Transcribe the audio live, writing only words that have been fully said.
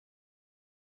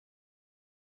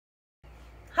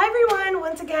Hi everyone,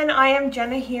 once again I am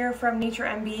Jenna here from Nature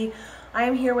MB. I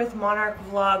am here with Monarch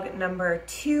vlog number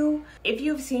 2. If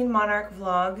you've seen Monarch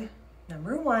vlog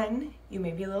number 1, you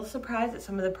may be a little surprised at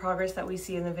some of the progress that we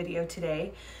see in the video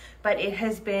today, but it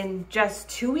has been just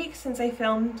 2 weeks since I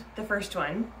filmed the first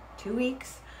one. 2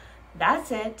 weeks,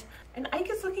 that's it. And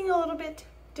Ike is looking a little bit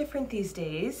different these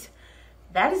days.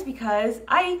 That is because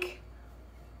Ike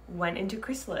went into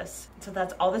chrysalis. So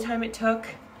that's all the time it took.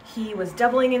 He was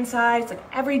doubling in size like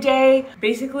every day,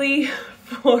 basically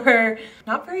for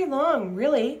not very long,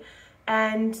 really.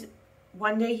 And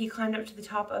one day he climbed up to the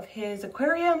top of his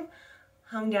aquarium,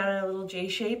 hung down in a little J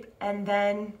shape, and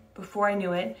then before I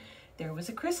knew it, there was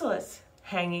a chrysalis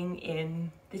hanging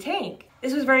in the tank.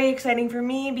 This was very exciting for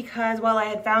me because while I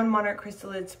had found monarch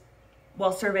chrysalids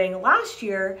while surveying last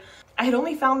year, I had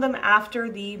only found them after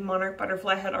the monarch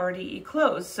butterfly had already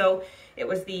eclosed. So it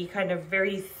was the kind of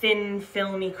very thin,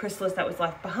 filmy chrysalis that was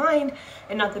left behind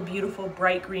and not the beautiful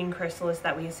bright green chrysalis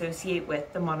that we associate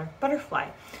with the monarch butterfly.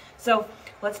 So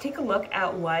let's take a look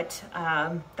at what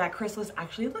that chrysalis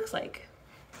actually looks like.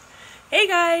 Hey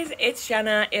guys, it's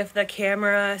Jenna. If the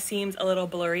camera seems a little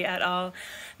blurry at all,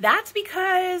 that's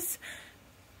because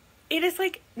it is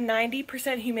like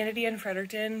 90% humidity in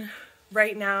Fredericton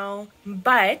right now,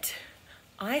 but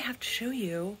I have to show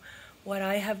you what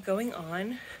I have going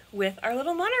on with our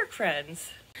little monarch friends.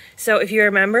 So if you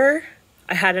remember,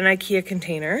 I had an IKEA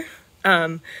container.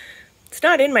 It's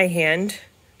not in my hand,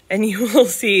 and you will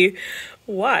see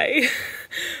why.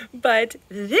 But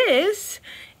this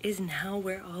is now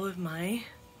where all of my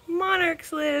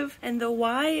monarchs live. And the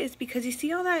why is because you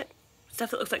see all that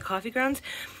stuff that looks like coffee grounds?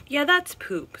 Yeah, that's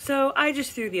poop. So I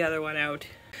just threw the other one out.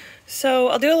 So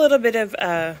I'll do a little bit of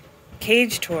a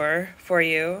cage tour for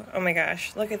you. Oh my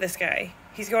gosh, look at this guy.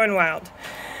 He's going wild.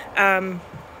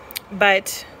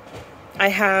 But I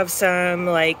have some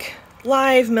like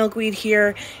live milkweed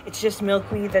here. It's just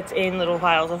milkweed that's in little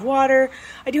vials of water.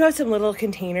 I do have some little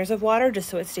containers of water just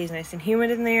so it stays nice and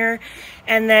humid in there.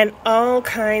 And then all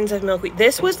kinds of milkweed.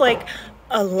 This was like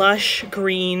a lush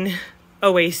green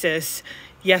oasis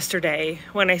yesterday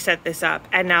when I set this up.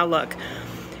 And now look,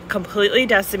 completely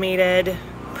decimated,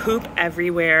 poop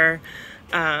everywhere.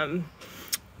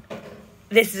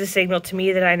 This is a signal to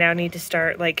me that I now need to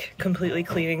start like completely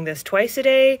cleaning this twice a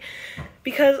day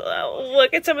because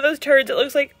look at some of those turds. It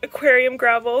looks like aquarium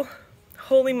gravel.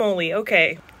 Holy moly.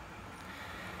 Okay.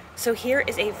 So here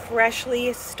is a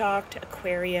freshly stocked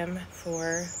aquarium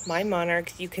for my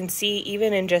monarchs. You can see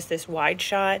even in just this wide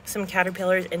shot, some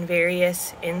caterpillars and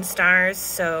various instars.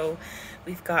 So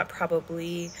we've got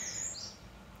probably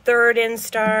 3rd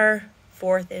instar,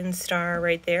 4th instar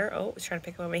right there. Oh, I was trying to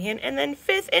pick up on my hand. And then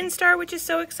 5th instar, which is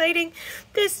so exciting.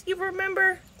 This, you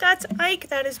remember, that's Ike.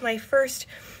 That is my first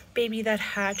baby that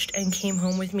hatched and came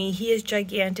home with me. He is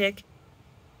gigantic.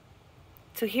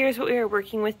 So here's what we are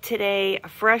working with today. A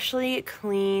freshly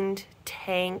cleaned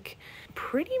tank.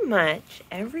 Pretty much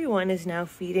everyone is now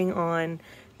feeding on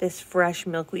this fresh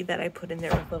milkweed that I put in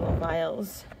there with little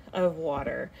vials of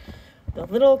water. The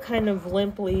little kind of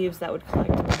limp leaves that would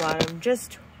collect at the bottom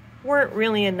just weren't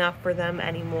really enough for them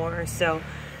anymore. So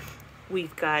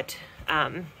we've got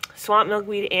swamp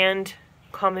milkweed and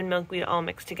common milkweed all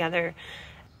mixed together.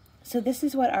 So this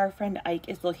is what our friend Ike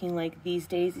is looking like these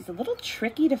days. He's a little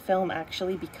tricky to film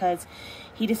actually because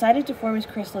he decided to form his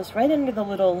chrysalis right under the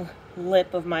little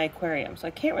lip of my aquarium. So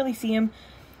I can't really see him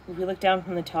if we look down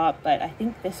from the top, but I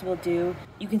think this will do.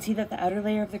 You can see that the outer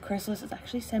layer of the chrysalis is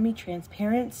actually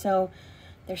semi-transparent, so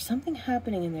there's something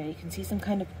happening in there. You can see some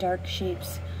kind of dark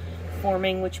shapes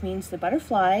forming, which means the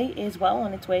butterfly is well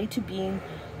on its way to being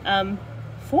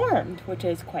formed, which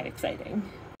is quite exciting.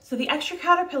 So the extra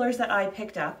caterpillars that I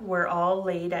picked up were all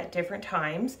laid at different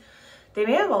times. They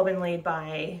may have all been laid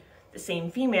by the same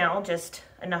female, just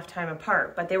enough time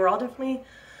apart, but they were all definitely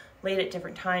laid at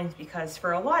different times because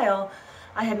for a while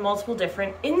I had multiple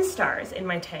different instars in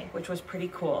my tank, which was pretty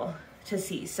cool to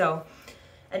see. So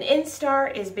an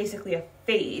instar is basically a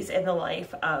phase in the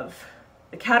life of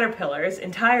the caterpillar's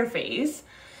entire phase.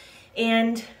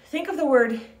 And think of the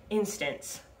word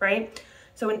instance, right?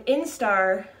 So an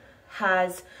instar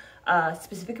has a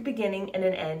specific beginning and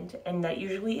an end, and that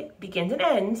usually begins and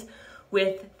ends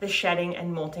with the shedding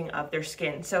and molting of their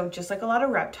skin. So just like a lot of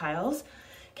reptiles,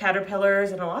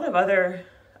 caterpillars and a lot of other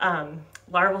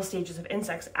larval stages of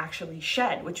insects actually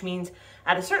shed, which means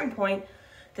at a certain point,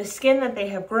 the skin that they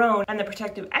have grown and the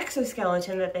protective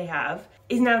exoskeleton that they have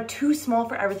is now too small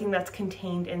for everything that's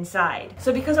contained inside.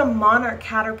 So because a monarch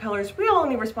caterpillar's real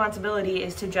only responsibility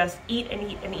is to just eat and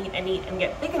eat and eat and eat and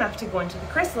get big enough to go into the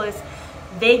chrysalis,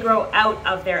 they grow out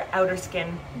of their outer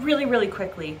skin really, really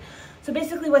quickly. So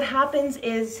basically what happens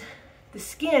is the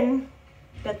skin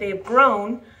that they've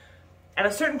grown, at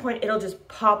a certain point, it'll just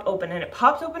pop open, and it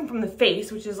pops open from the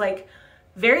face, which is like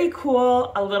very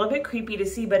cool, a little bit creepy to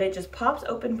see, but it just pops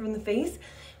open from the face,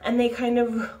 and they kind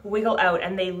of wiggle out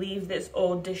and they leave this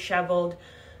old disheveled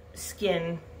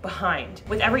skin behind.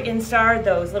 With every instar,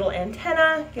 those little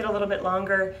antennae get a little bit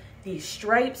longer, these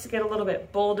stripes get a little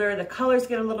bit bolder, the colors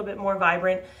get a little bit more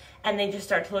vibrant, and they just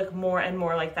start to look more and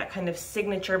more like that kind of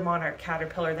signature monarch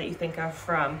caterpillar that you think of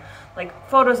from like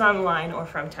photos online or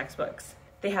from textbooks.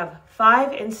 They have 5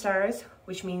 instars,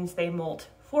 which means they molt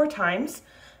 4 times.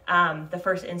 The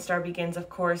first instar begins, of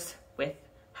course, with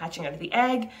hatching out of the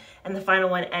egg, and the final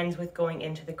one ends with going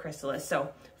into the chrysalis.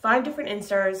 So 5 different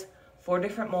instars, 4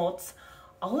 different molts,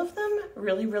 all of them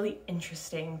really, really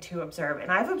interesting to observe.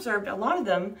 And I've observed a lot of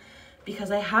them because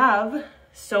I have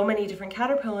so many different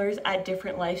caterpillars at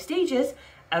different life stages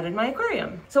out in my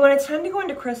aquarium. So when it's time to go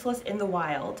into chrysalis in the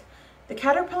wild, the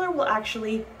caterpillar will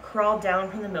actually crawl down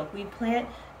from the milkweed plant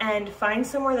and find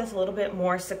somewhere that's a little bit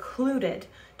more secluded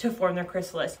to form their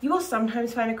chrysalis. You will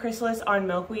sometimes find a chrysalis on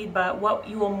milkweed, but what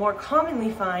you will more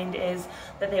commonly find is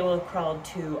that they will have crawled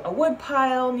to a wood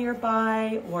pile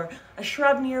nearby, or a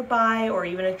shrub nearby, or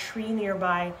even a tree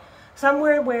nearby,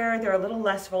 somewhere where they're a little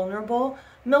less vulnerable.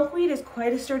 Milkweed is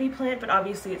quite a sturdy plant, but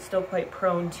obviously it's still quite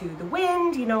prone to the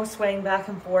wind, you know, swaying back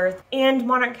and forth. And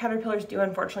monarch caterpillars do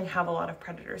unfortunately have a lot of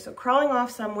predators. So crawling off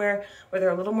somewhere where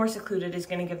they're a little more secluded is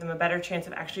going to give them a better chance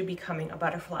of actually becoming a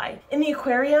butterfly. In the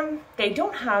aquarium, they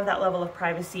don't have that level of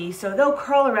privacy, so they'll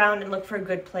crawl around and look for a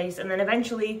good place, and then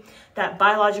eventually that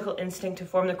biological instinct to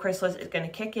form the chrysalis is going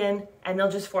to kick in, and they'll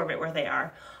just form it where they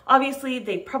are. Obviously,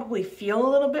 they probably feel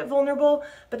a little bit vulnerable,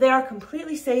 but they are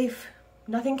completely safe.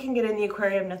 Nothing can get in the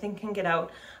aquarium, nothing can get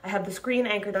out. I have the screen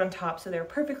anchored on top, so they're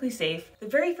perfectly safe. The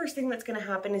very first thing that's going to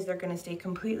happen is they're going to stay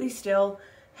completely still,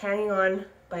 hanging on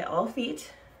by all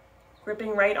feet,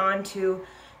 gripping right onto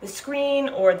the screen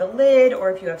or the lid,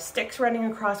 or if you have sticks running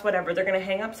across, whatever, they're going to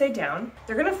hang upside down.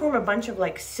 They're going to form a bunch of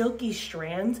like silky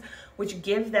strands, which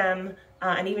give them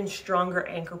an even stronger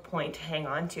anchor point to hang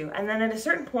on to. And then at a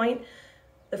certain point,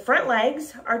 the front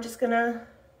legs are just going to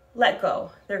let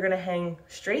go. They're going to hang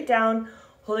straight down,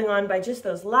 holding on by just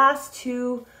those last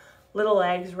 2 little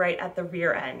legs right at the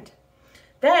rear end.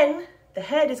 Then the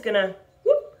head is going to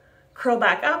curl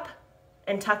back up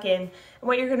and tuck in, and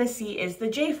what you're going to see is the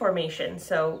J formation.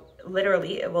 So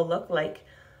literally it will look like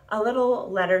a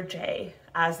little letter J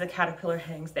as the caterpillar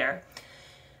hangs there.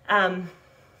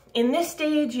 In this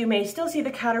stage, you may still see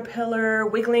the caterpillar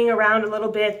wiggling around a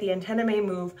little bit, the antenna may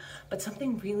move, but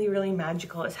something really, really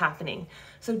magical is happening.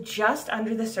 So just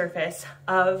under the surface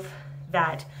of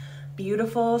that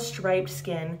beautiful striped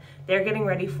skin, they're getting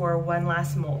ready for one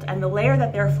last molt. And the layer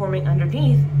that they're forming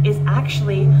underneath is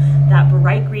actually that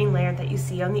bright green layer that you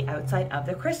see on the outside of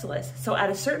the chrysalis. So at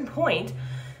a certain point,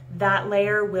 that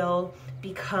layer will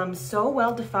become so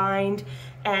well defined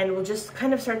and will just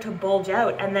kind of start to bulge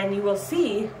out, and then you will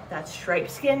see that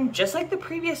striped skin, just like the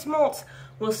previous molts,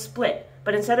 will split.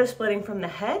 But instead of splitting from the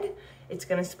head, it's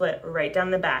going to split right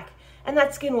down the back, and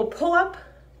that skin will pull up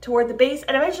toward the base,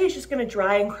 and eventually it's just going to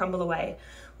dry and crumble away,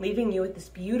 leaving you with this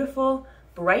beautiful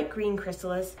bright green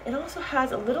chrysalis. It also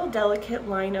has a little delicate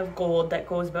line of gold that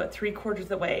goes about 3/4 of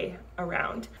the way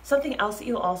around. Something else that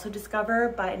you'll also discover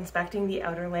by inspecting the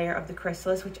outer layer of the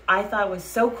chrysalis, which I thought was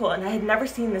so cool, and I had never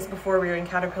seen this before rearing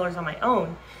caterpillars on my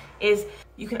own, is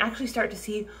you can actually start to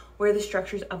see where the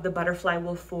structures of the butterfly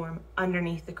will form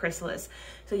underneath the chrysalis.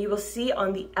 So you will see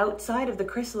on the outside of the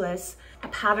chrysalis a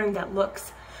pattern that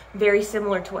looks very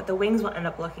similar to what the wings will end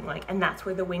up looking like, and that's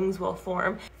where the wings will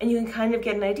form. And you can kind of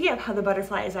get an idea of how the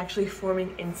butterfly is actually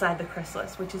forming inside the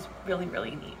chrysalis, which is really,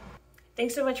 really neat.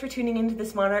 Thanks so much for tuning into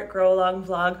this Monarch Grow-Along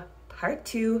vlog part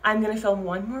 2. I'm going to film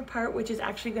one more part, which is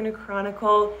actually going to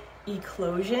chronicle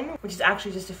eclosion, which is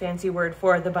actually just a fancy word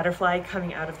for the butterfly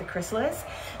coming out of the chrysalis.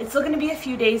 It's still going to be a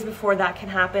few days before that can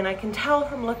happen. I can tell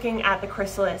from looking at the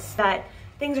chrysalis that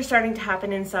things are starting to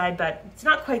happen inside, but it's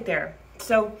not quite there.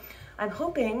 So I'm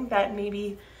hoping that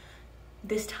maybe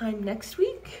this time next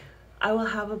week, I will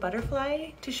have a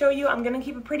butterfly to show you. I'm gonna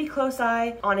keep a pretty close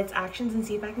eye on its actions and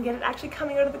see if I can get it actually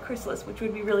coming out of the chrysalis, which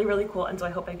would be really, really cool. And so I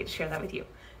hope I get to share that with you.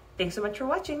 Thanks so much for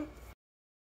watching.